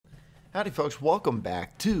Howdy, folks. Welcome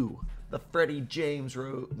back to the Freddie James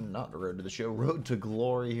Road, not the Road to the Show, Road to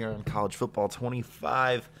Glory here on College Football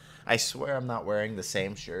 25. I swear I'm not wearing the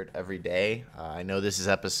same shirt every day. I know this is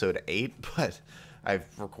episode 8, but I've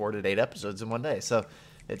recorded 8 episodes in one day, so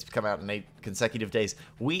it's come out in 8 consecutive days.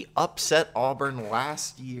 We upset Auburn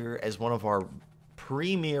last year as one of our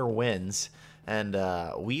premier wins, and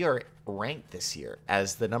we are ranked this year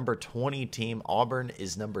as the number 20 team. Auburn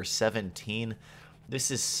is number 17.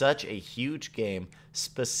 This is such a huge game,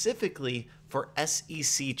 specifically for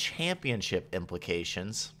SEC championship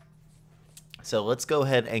implications. So let's go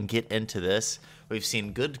ahead and get into this. We've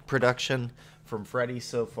seen good production from Freddie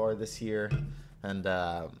so far this year, and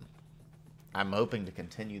I'm hoping to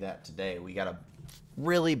continue that today. We got a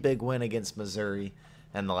really big win against Missouri,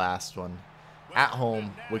 and the last one. At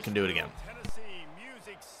home, we can do it again. Tennessee,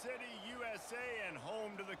 Music City, USA, and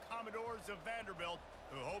home to the Commodores of Vanderbilt,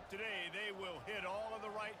 who hope today they will hit all of the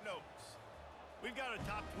right notes. We've got a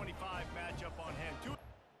top 25 matchup on hand.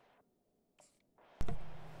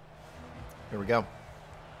 Here we go.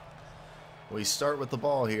 We start with the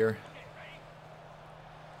ball here.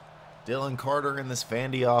 Dylan Carter in this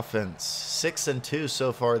Vandy offense. 6-2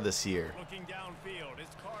 so far this year. Looking downfield,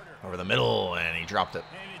 it's Carter. Over the middle, and he dropped it.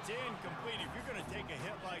 And it's incomplete. If you're going to take a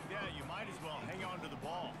hit like that, you might as well hang on to the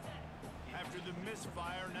ball. After the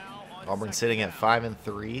misfire now on Auburn sitting at 5-3.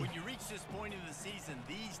 When you reach this point in the season,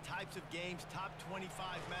 these types of games, top 25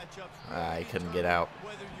 matchups, I couldn't get out.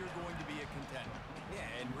 whether you're going to be a contender. Yeah,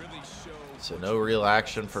 and really show. So no real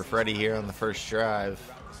action for Freddie here on the first drive.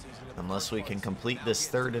 Unless we can complete this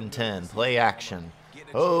 3rd and 10. Play action.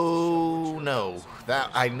 Oh, no. That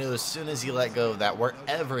I knew as soon as he let go of that,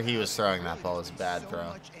 wherever he was throwing that ball was a bad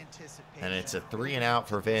throw. And it's a 3-and-out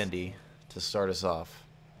for Vandy to start us off.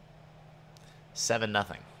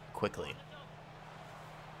 7-0. Quickly.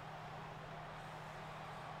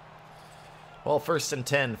 Well, 1st and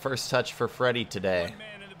 10. First touch for Freddie today.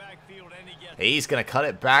 He's going to cut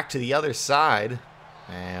it back to the other side.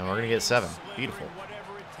 And we're going to get 7. Beautiful.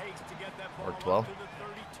 Worked well.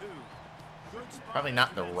 Probably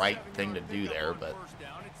not the right thing to do there, but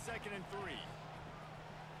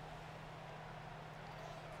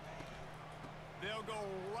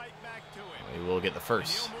we will get the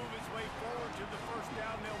first.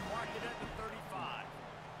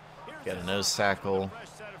 Got a nose tackle.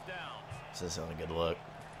 This isn't a good look.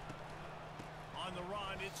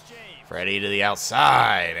 Freddie to the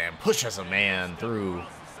outside and pushes a man through.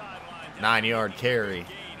 9-yard carry.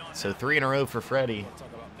 So 3 in a row for Freddie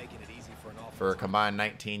for a combined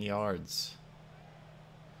 19 yards.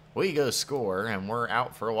 We go score, and we're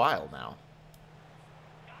out for a while now.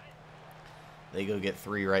 They go get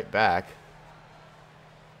 3 right back.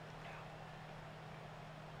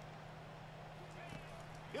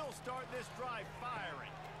 He'll start this drive firing.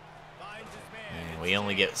 Finds his man. And we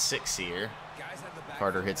only get 6 here.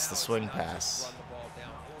 Carter hits the swing pass.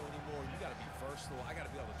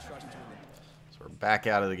 So we're back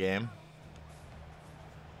out of the game.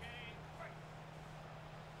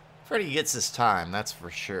 Freddie gets his time, that's for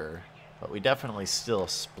sure. But we definitely still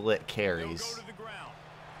split carries.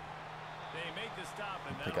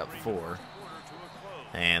 Pick up 4.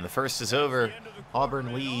 And the first is over.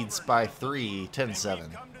 Auburn leads by 3, 10-7.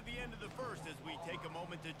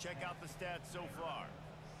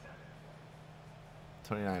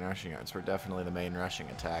 29 rushing yards. We're definitely the main rushing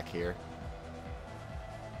attack here.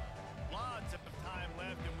 Lots of time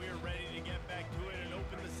left, and we're ready to get back to it and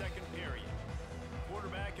open the second period.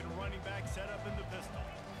 Quarterback and running back set up in the pistol.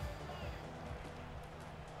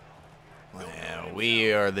 Well,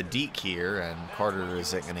 we are the deke here, and Carter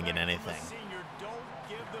isn't going to get anything. Senior, don't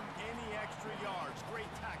give them any extra yards.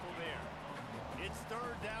 Great tackle there. It's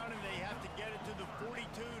 3rd down, and they have to get it to the 42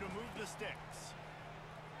 to move the sticks.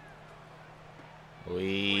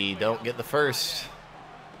 We don't get the first.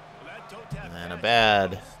 And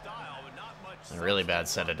a really bad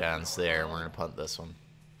set of downs there. We're going to punt this one.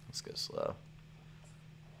 Let's go slow.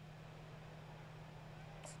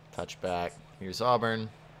 Touchback. Here's Auburn.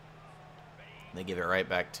 They give it right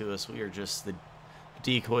back to us. We are just the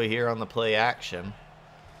decoy here on the play action.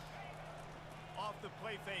 Off the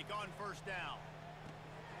play fake on 1st down.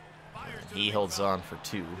 He holds on for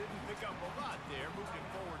 2. Didn't pick up a lot there, moved it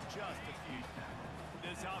forward just a few.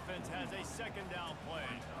 This offense has a 2nd down play.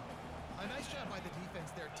 A nice job by the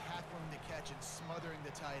defense there, tackling the catch and smothering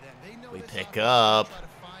the tight end. They know We this pick offense up, will try to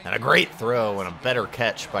find and a great throw and a better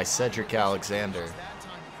catch by Cedric Alexander. that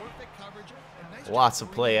time, perfect coverage, and nice Lots job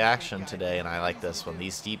of play bringing the action big guy today, and I down. like this one.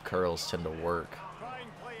 These deep curls tend to work. Trying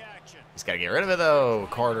play action. He's got to get rid of it, though.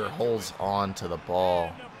 Carter holds on to the ball.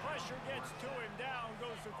 And the pressure gets to him. Down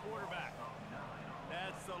goes the quarterback.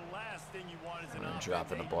 That's the last last thing you want is an I'm offense,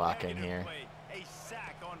 dropping a the blocking negative here. play, a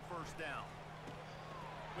sack on first down.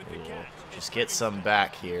 With the Ooh, catch, just it's get some Livingston.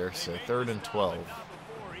 back here. They So made 3rd the and stop, 12. but not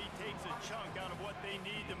before he takes a chunk out of what they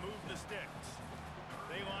need to move the sticks.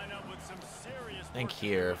 They line up with some serious I think work to do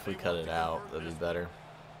here, if if we they cut want it to out, convert that'd be this better.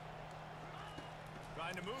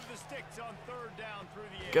 Trying to move the sticks on 3rd down through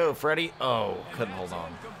the air. Go, Freddie. Oh, And couldn't that's hold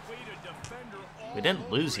on. incomplete. A defender all We didn't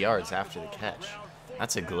over lose it, yards knocked after the ball to catch. ground. Fourth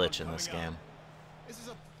That's a down glitch in this coming up. game. This is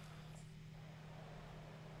a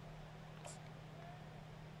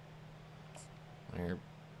They're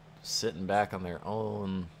sitting back on their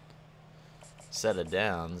own set of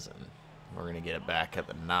downs, and we're going to get it back at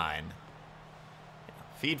the 9.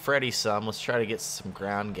 Feed Freddie some. Let's try to get some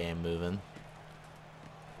ground game moving.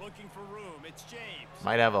 Looking for room. It's James.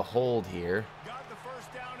 Might have a hold here. Got the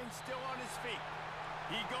first down and still on his feet.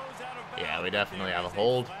 He goes out of bounds. Yeah, we definitely There have a is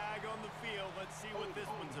hold. Flag on the field. Let's see what this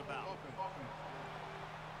one's about.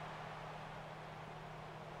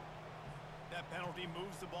 That penalty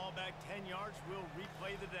moves the ball back 10 yards. We'll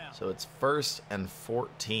replay the down. So it's 1st and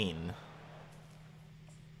 14.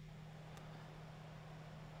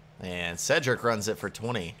 And Cedric runs it for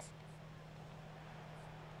 20.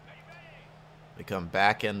 We come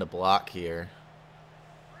back into block here.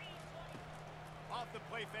 Off the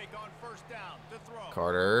play fake on first down to throw.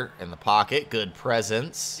 Carter in the pocket. Good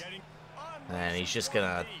presence. Getting And he's just going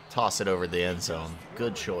to toss it over the end zone.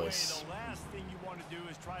 Good choice. The last thing you want to do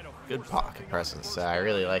is try to Good force pocket something on presence. first I down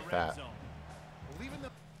really in the like red that. zone. leaving the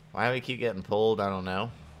Why do we keep getting pulled? I don't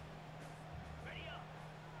know.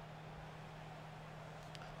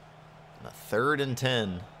 And a 3rd and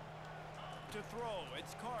 10. To throw,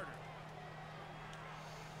 it's Carter.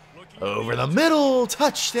 Looking Over the at middle.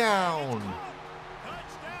 Touchdown.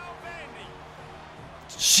 touchdown, Vandy.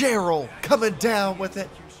 Cheryl coming down with it.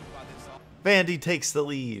 execution by this offense. Vandy takes the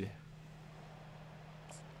lead.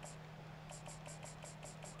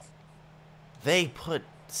 They put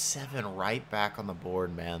 7 right back on the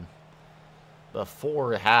board, man.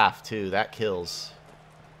 Before half, too. That kills.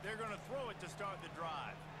 They're going to throw it to start the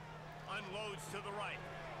drive. Unloads to the right.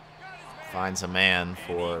 Got his man. Finds a man And he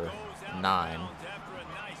for goes out of 9. bounds after a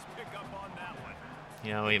nice pickup on that one.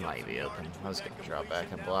 You know, he might be open. I was going to drop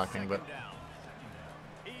back and blocking, but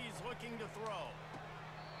He's looking to throw.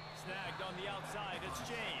 Snagged on the outside. It's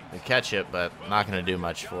James. we catch it, but not going to do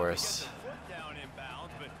much for us. Foot down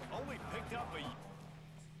inbounds, but only picked up a.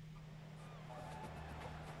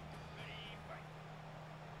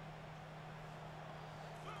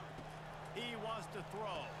 He wants to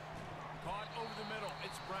throw. Caught over the middle.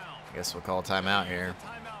 It's Brown. I guess we'll call timeout here.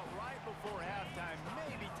 Timeout right before halftime.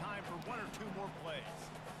 Maybe time for 1 or 2 more plays.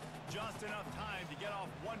 Just enough time to get off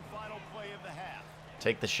one final play of the half.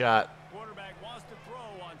 Take the shot. Quarterback wants to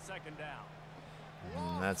throw on 2nd down.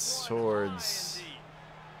 And that's towards,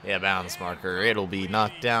 yeah, bounds marker. It'll be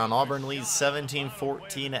knocked down. Auburn leads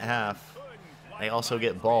 17-14 at half. They also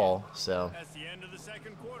get ball, so That's the end of the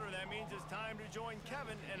 2nd quarter. That means it's time to join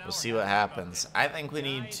Kevin and we'll see what happens. I think we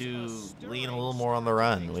need to lean a little more on the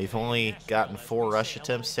run. We've only gotten 4 rush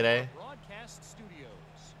attempts today. Broadcast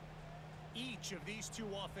studios. Each of these two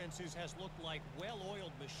offenses has looked like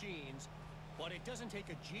well-oiled machines, but it doesn't take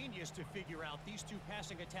a genius to figure out these two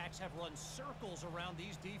passing attacks have run circles around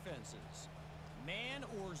these defenses. Man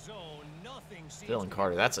or zone, nothing seems Dylan to be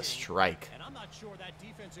Carter, that's a working, strike. and I'm not sure that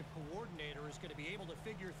defensive coordinator is going to be able to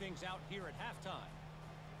figure things out here at halftime.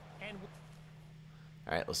 And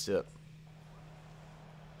All right, let's do it.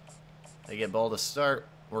 They get ball to start.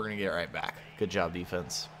 We're going to get it right back. Good job,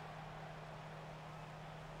 defense.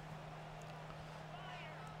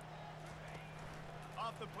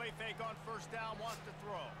 off the play fake on 1st down, wants to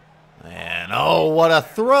throw. And, oh, what a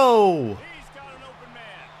throw. He's got an open man.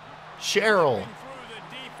 Cheryl. Through the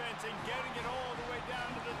defense and getting it all the way down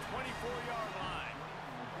to the 24-yard line.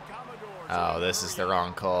 The Commodores Oh, this is the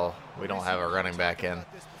wrong call. We don't have a running back in.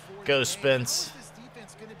 Go, Spence.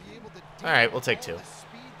 All right, we'll take 2.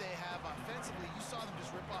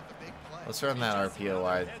 Let's run that RPO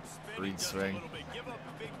wide read swing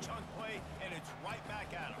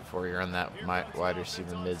before we run that wide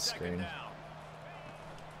receiver mid-screen.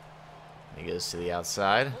 He goes to the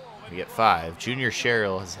outside. We get 5. Junior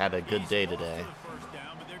Cheryl has had a good day today.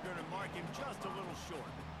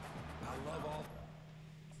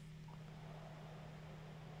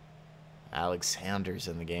 Alexander's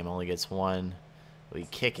in the game, only gets 1. We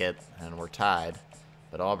kick it, and we're tied.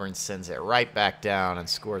 But Auburn sends it right back down and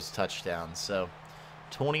scores touchdown. So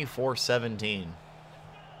 24-17.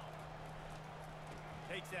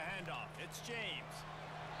 Takes the handoff. It's James.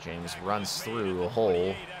 James runs through a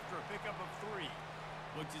hole. After a pickup of 3.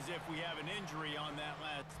 Looks as if we have an injury on that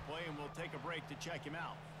last play, and we'll take a break to check him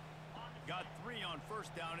out. Got 3 on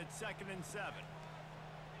first down. It's 2nd and 7.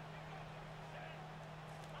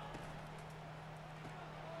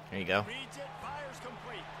 There you go. Reads it, fires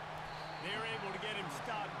complete. They're able to get him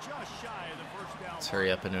stopped just shy of the first down. Let's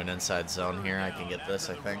hurry up into an inside zone here. I can get this,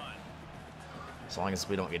 I think. As long as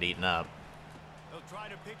we don't get eaten up. They'll try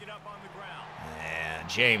to pick it up on the ground. And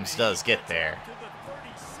James does get there. To the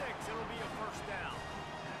 36, it'll be a first down.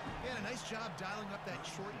 Yeah, a nice job dialing up that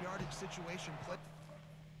short yardage situation.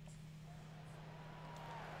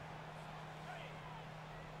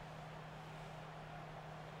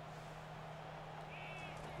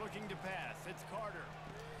 Looking to pass. It's Carter.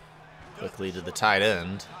 Quickly to the tight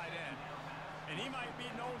end. And he might be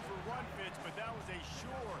known for run fits, but that was a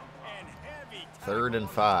short and heavy 3rd and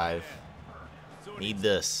 5. Need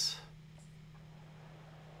this.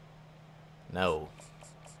 No.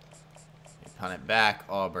 They punt it back.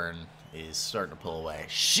 Auburn is starting to pull away.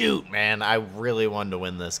 Shoot, man. I really wanted to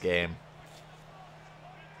win this game.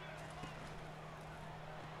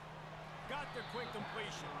 Got the quick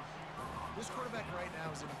completion. This quarterback right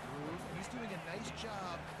now is in a groove, and he's doing a nice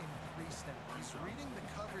job in pre-snap. He's reading the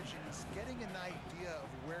coverage, and he's getting an idea of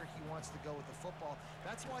where he wants to go with the football.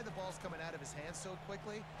 That's why the ball's coming out of his hands so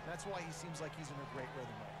quickly. That's why he seems like he's in a great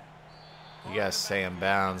rhythm right now. You guys stay in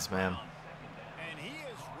bounds, man. And he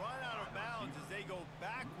has run out of bounds as they go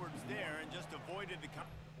backwards there and just avoided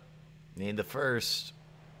the... Need the first.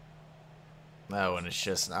 No, and it's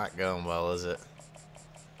just not going well, is it?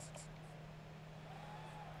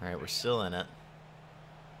 All right, we're still in it.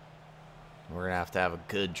 We're going to have a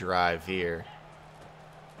good drive here.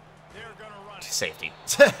 They're gonna run it. Safety.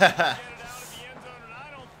 Get it out of the end zone, and I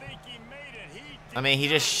don't think he made it. He I mean, he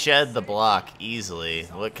just shed the block easily.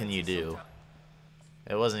 What can you do?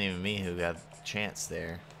 It wasn't even me who got a chance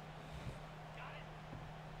there.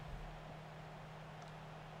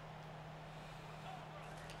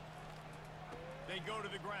 They go to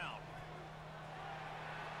the ground.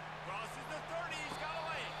 Crosses the 30. He's got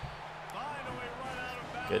away. Finally run out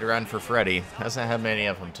of bounds. Good run for Freddie. Hasn't had many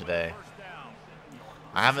of them today. First down.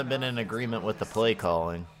 I haven't been in agreement with the play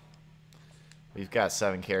calling. We've got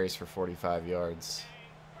 7 carries for 45 yards.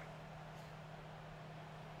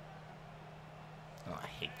 Oh, I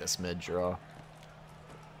hate this mid-draw.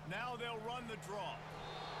 Now they'll run the draw.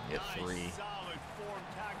 Get Nice, 3. solid form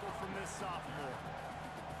tackle from this sophomore.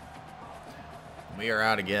 We are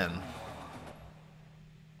out again.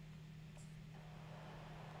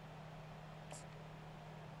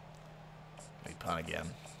 We punt again.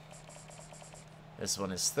 This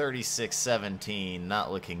one is 36-17,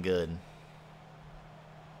 not looking good.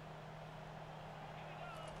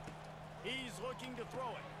 He's looking to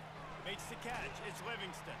throw it. Makes the catch. It's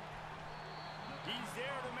Livingston. He's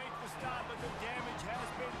there to make the stop, but the damage has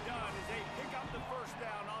been done as they pick up the first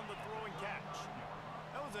down on the throw and catch.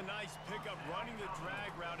 That was a nice pickup, running the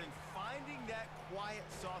drag route and finding that quiet,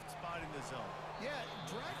 soft spot in the zone. Yeah,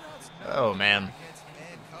 drag routes Oh, man. against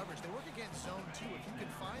man coverage. They work against zone 2. If you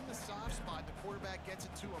can find the soft spot, the quarterback gets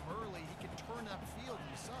it to him early, he can turn upfield, and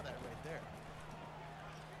you saw that right there.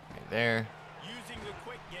 Right there. Using the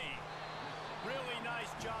quick game. Really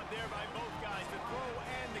nice job there by both guys, the throw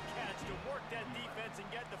and the catch, to work that defense and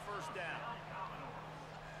get the first down.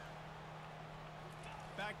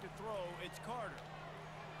 Back to throw, it's Carter.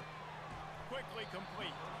 Quickly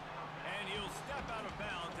complete. And he'll step out of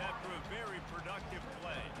bounds after a very productive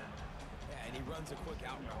play. Yeah, and he runs a quick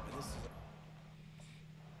out route. And this is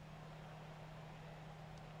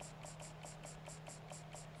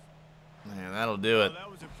Yeah, that'll do it. Well,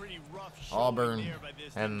 that was a pretty rough showing Auburn there by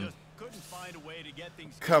this and team. Just couldn't find a way to get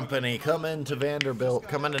things company come into Vanderbilt,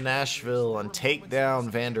 come into Nashville, and take down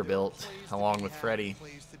Vanderbilt along with Freddie.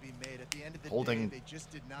 Holding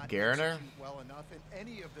Garner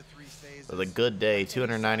with a good day,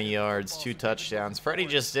 290 yards, 2 touchdowns. Freddie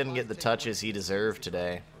just didn't get the touches he deserved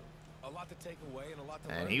today. a lot to take away and a lot to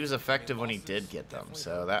And learn. he was effective when he Losses did get them, definitely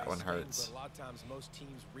so hurt that a one nice game, hurts. But a lot of times most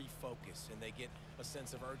teams refocus and they get a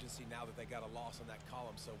sense of urgency now that they got a loss on that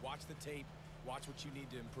column. So watch the tape, watch what you need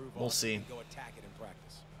to improve on. We'll see. And go attack it in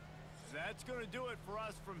practice. That's going to do it for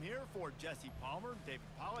us from here. For Jesse Palmer, David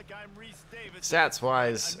Pollack, I'm Reese Davis.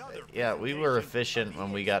 Stats-wise, yeah, we were efficient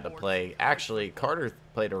when we got to play. Actually, Carter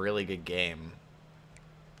played a really good game.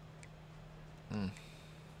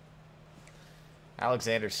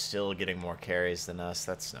 Alexander's still getting more carries than us.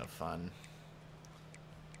 That's no fun.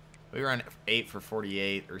 We ran 8 for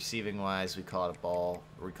 48. Receiving-wise, we caught a ball.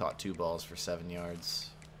 We caught 2 balls for 7 yards.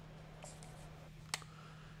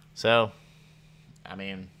 So, I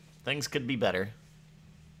mean, things could be better.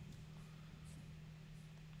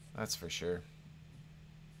 That's for sure.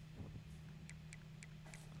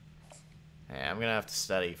 Yeah, I'm going to have to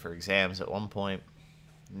study for exams at one point.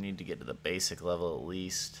 I need to get to the basic level at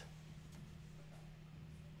least.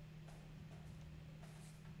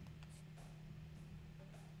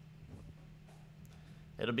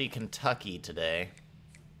 It'll be Kentucky today.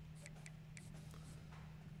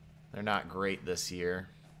 They're not great this year.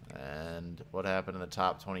 And what happened in the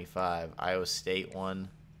top 25? Iowa State won.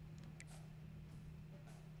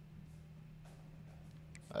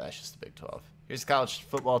 Oh, that's just the Big 12. Here's college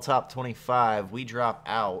football top 25. We drop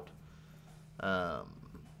out. And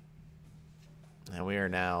we are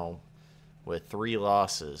now with 3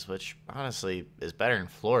 losses, which honestly is better than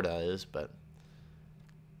Florida is, but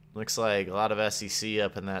looks like a lot of SEC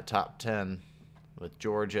up in that top 10 with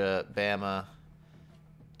Georgia, Bama,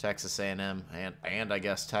 Texas A&M, and I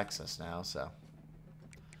guess Texas now. So, all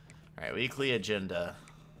right, weekly agenda.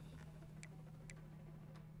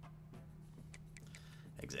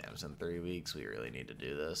 Exams in 3 weeks. We really need to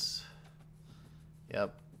do this.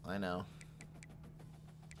 Yep, I know.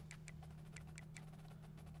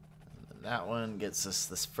 And then that one gets us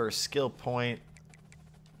this first skill point.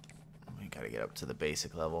 We got to get up to the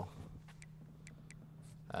basic level.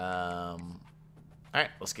 All right,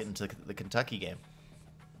 let's get into the Kentucky game.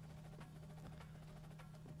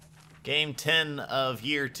 Game 10 of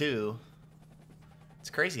year 2. It's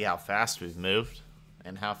crazy how fast we've moved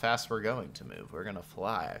and how fast we're going to move. We're going to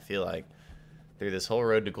fly, I feel like, through this whole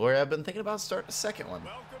road to glory. I've been thinking about starting a second one.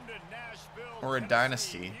 Welcome to Nashville, Or a Tennessee,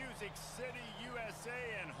 dynasty. Music City, USA,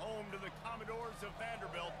 and home to the Commodores of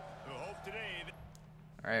Vanderbilt, who hope today.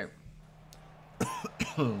 All right.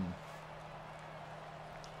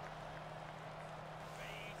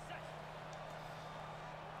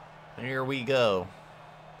 Here we go.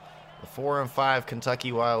 The 4 and 5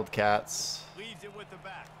 Kentucky Wildcats. Leads it with the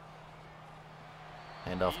back.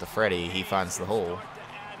 Hand off to Freddie. He finds the hole. Start to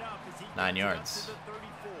add up as he 9 gets it up yards. to the 34.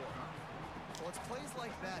 Well, it's plays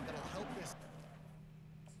like that that'll help this.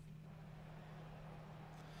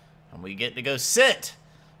 And we get to go sit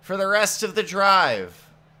for the rest of the drive.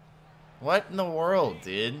 What in the world,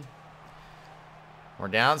 dude? We're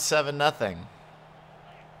down 7-0. They're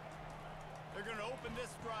going to open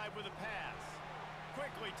this drive with a pass.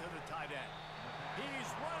 Quickly to the tight end. He's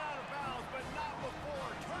run out of bounds, but not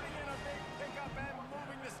before turning in a big pickup and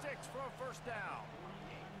moving the sticks for a first down.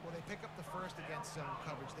 Well, they pick up the first against zone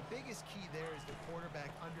coverage. The biggest key there is the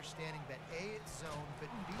quarterback understanding that A, it's zone, but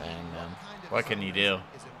B, Dang, man. what kind of What can zone you is do?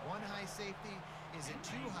 it? Is it 1 high safety? Is it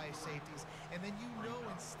 2 high safeties? And then you know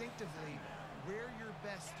instinctively where your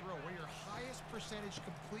best throw, where your highest percentage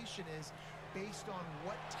completion is based on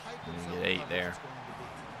what type of You zone get 8 coverage there. it's going to be.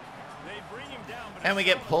 They bring him down, but And we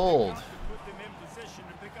get it's pulled. not enough to put them in position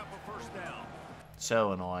to pick up a first down.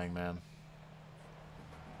 So annoying, man.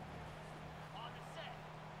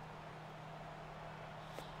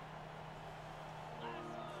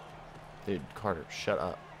 Dude, Carter, shut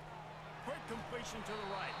up. Quick completion to the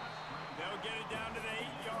right. They'll get it down to the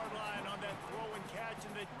 8-yard line on that throw and catch,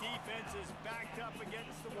 and the defense is backed up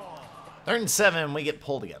against the wall. 3rd and 7, we get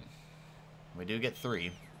pulled again. We do get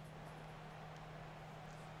 3.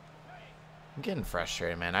 I'm getting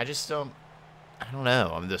frustrated, man. I just don't... I don't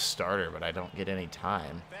know. I'm the starter, but I don't get any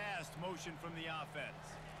time. Fast motion from the offense.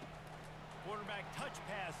 Quarterback touch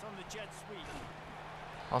pass on the jet sweep.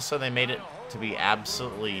 Also, they made it to be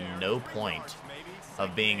absolutely no point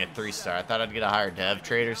of being a 3-star. I thought I'd get a higher dev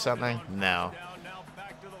trade or something. No.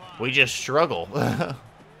 We just struggle. The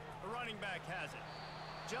running back has it.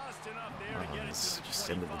 Just enough there to get it It's to the just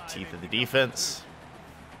into the 25. teeth of the defense.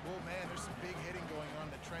 Well, man, there's some big hitting going on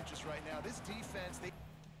in the trenches right now. This defense, they...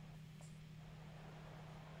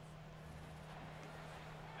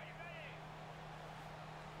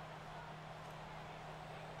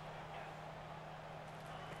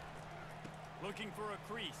 Looking for a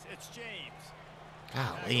crease. It's James.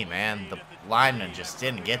 Golly, man. The lineman just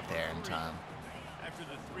didn't get there in time. After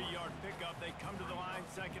the 3-yard pickup, they come to the line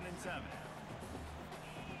 2nd and 7.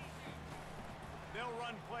 They'll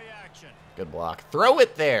run play action. Good block. Throw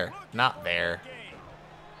it there. Not there.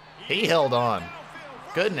 He held on.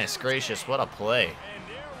 Goodness gracious, what a play. And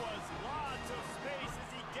there was lots of space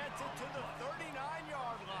as he gets it to the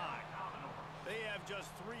 39-yard line. They have just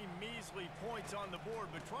 3 measly points on the board,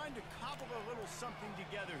 but trying to cobble a little something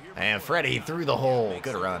together here. And Freddie through the hole.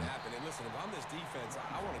 Good run. And listen, if I'm this defense,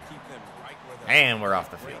 I want to keep them right where they're And we're off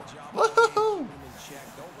the field. Great job Woohoo! keeping them in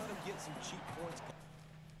check. Don't let them get some cheap points.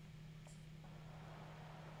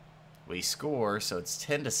 We score, so it's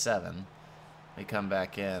 10-7. We come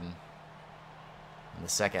back in the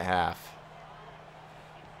second half.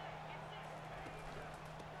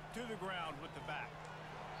 To the ground with the back.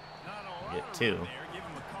 Not a lot Get of 2. room there. Give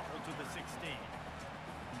him a couple to the 16.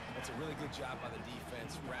 It's a really good job by the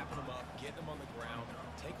defense, wrapping them up, getting them on the ground,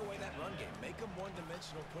 take away that run game, make them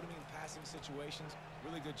one-dimensional, put them in passing situations.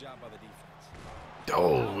 Really good job by the defense.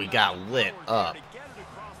 Oh, we got lit up. To get it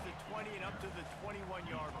across the 20 and up to the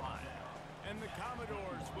 21-yard line. And the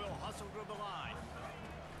Commodores will hustle to the line.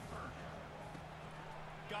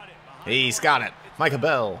 Got it. He's got it. Micah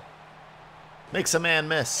Bell makes a man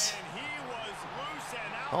miss. And he was loose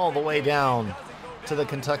and out All the way game. down He doesn't go to the down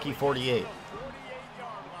Kentucky until he 48. gets to the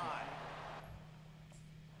 48-yard line.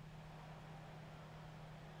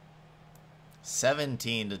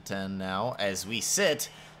 17-10 now as we sit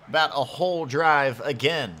about a whole drive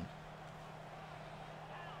again.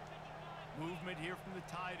 Movement here from the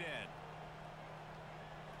tight end.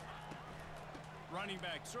 Running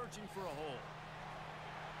back searching for a hole.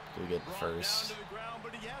 We get the Brought down first. to the ground,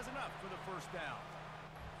 but he has enough for the first down.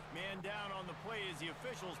 Man down on the play as the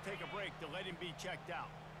officials take a break to let him be checked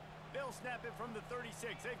out. They'll snap it from the 36.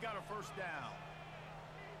 They've got a first down.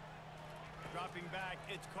 Dropping back,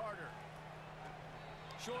 it's Carter.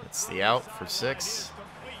 Short It's throw the out sideline for 6. is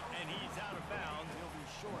complete, and he's out of bounds. He'll be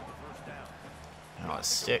short of the first down. Oh, a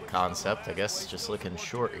stick concept, I guess, just looking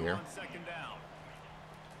short here. On second down.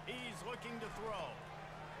 He's looking to throw.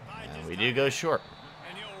 And we do go short.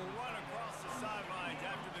 And he'll run across the sidelines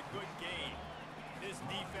after the good gain. This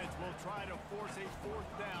defense will try to force a fourth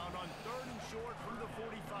down on 3rd and short from the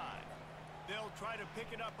 45. They'll try to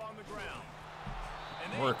pick it up on the ground.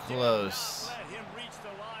 And they We're did close. not let him reach the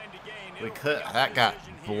line to gain. We It'll could. be a That got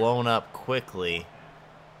decision here. blown up quickly.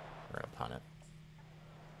 We're gonna punt it.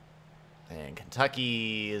 And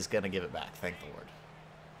Kentucky is gonna give it back. Thank the Lord.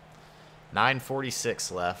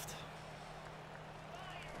 9:46 left.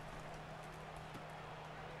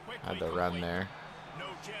 Had the run there. No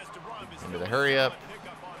chance to run, but Into still the a hurry up. solid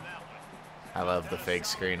pickup on that one. I love the fake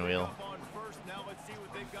screen wheel. Up on first. Now let's see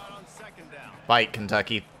what they've got on second down. Bite,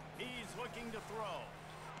 Kentucky. He's looking to throw.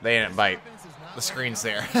 They didn't bite. Offense is not The screen's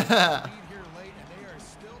letting there. up. Lead here late, and they are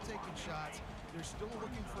still taking shots. They're still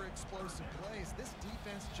looking for explosive plays. This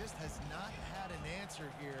defense just has not had an answer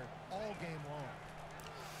here all game long.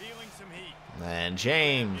 Feeling some heat. And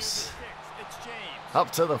James Six. It's James.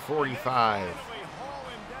 up to the 45. Finally haul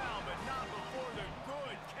him down, but not before the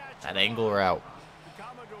good catch. That angle route. The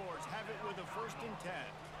Commodores have it with a 1st and 10.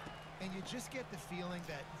 And you just get the feeling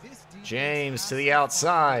that this defense James has to the find a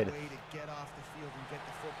outside. way to get off the field and get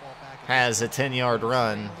the football back. Has a 10-yard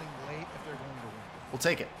run. Trailing late if they're going to win. We'll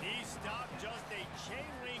take it. He stopped just a chain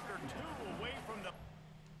link or two away from the.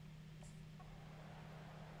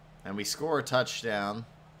 And we score a touchdown.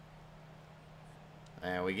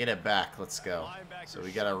 And we get it back. Let's go. Linebacker So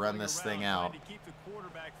we got to run shuffling this around, thing out. trying to keep the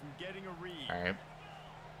quarterback from getting a read. All right.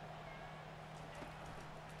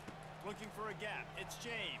 Looking for a gap. It's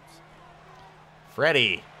James.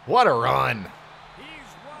 Freddie, what a run. He's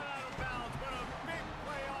run out of bounds, but a big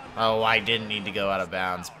play on. Oh, I didn't need to go out of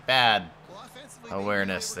bounds. Bad Well, offensively, they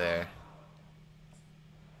awareness knew they were there.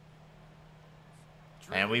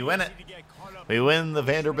 Truly And we win it. easy to get caught up We in win the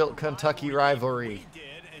the Vanderbilt-Kentucky rivalry. We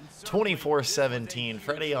did, and certainly 24-17.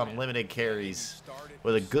 Freddie on limited carries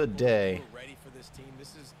with a good day. Ready for this team.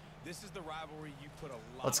 This is the rivalry you put a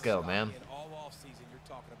lot Let's of go, stock man. in all offseason. You're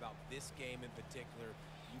talking about this game in particular.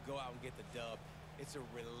 You go out and get the dub. It's a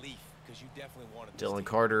relief because you definitely wanted this Dylan team.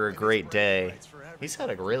 Carter, a And it's great bragging day. rights for He's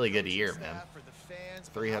everybody, had a really for the good coaching year, man. staff, for the fans,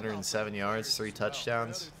 but 307 how about yards, the 3 players as well?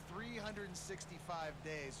 touchdowns. Another 365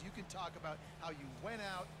 days. You can talk about how you went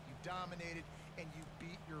out, you dominated, and you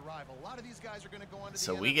beat your rival. A lot of these guys are going to go on to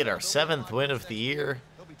So the we NFL. get our They'll be 7th talking win about of the next year.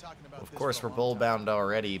 They'll be talking about Of this course, for a we're long bowl time. bound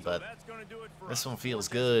already, So but that's gonna do it for this us. one feels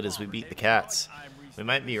 4th good and as we long. beat the If you want, Cats. I'm We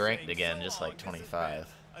might be respectfully ranked saying again, so just long. like This has been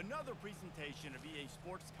 25. Another presentation of EA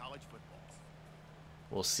Sports College Football.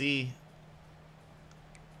 We'll see.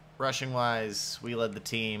 Rushing wise, we led the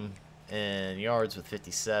team in yards with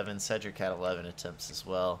 57. Cedric had 11 attempts as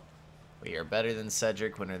well. We are better than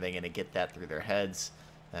Cedric. When are they going to get that through their heads?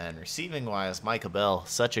 And receiving wise, Micah Bell,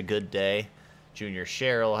 such a good day. Junior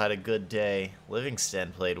Sherrill had a good day.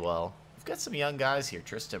 Livingston played well. We've got some young guys here.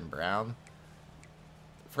 Tristan Brown.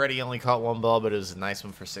 Freddie only caught 1 ball, but it was a nice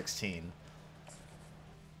one for 16.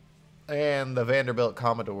 And the Vanderbilt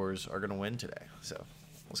Commodores are going to win today. So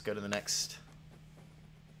let's go to the next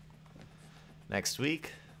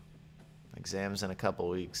week. Exams in a couple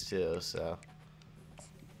weeks too, so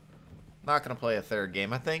not going to play a 3rd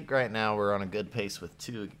game. I think right now we're on a good pace with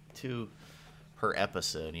two per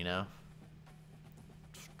episode, you know.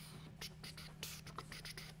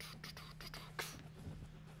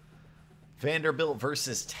 Vanderbilt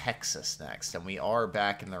versus Texas next, and we are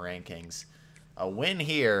back in the rankings. A win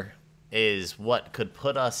here is what could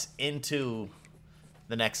put us into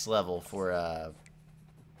the next level for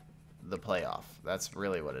the playoff. That's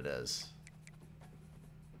really what it is.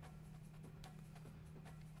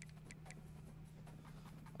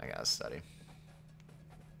 I gotta study.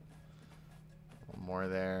 One more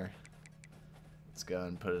there. Let's go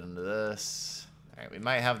and put it into this. Alright, we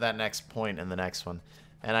might have that next point in the next one.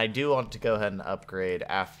 And I do want to go ahead and upgrade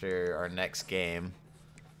after our next game,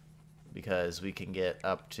 because we can get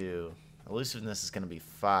up to... Elusiveness is going to be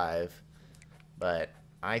 5. But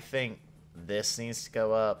I think this needs to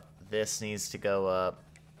go up. This needs to go up.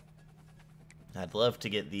 I'd love to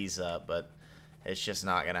get these up, but it's just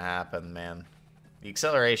not going to happen, man. The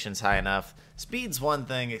acceleration's high enough. Speed's one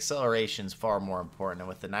thing. Acceleration's far more important. And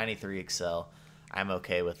with the 93 Excel, I'm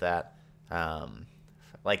okay with that.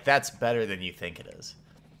 Like, that's better than you think it is.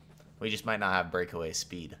 We just might not have breakaway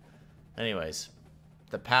speed. Anyways,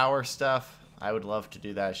 the power stuff, I would love to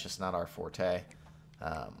do that. It's just not our forte.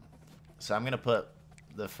 So I'm going to put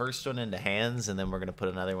the first one into hands, and then we're going to put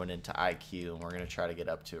another one into IQ, and we're going to try to get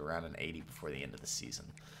up to around an 80 before the end of the season.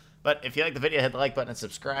 But if you like the video, hit the like button and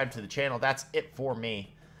subscribe to the channel. That's it for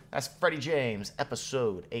me. That's Freddie James,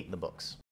 episode 8 in the books.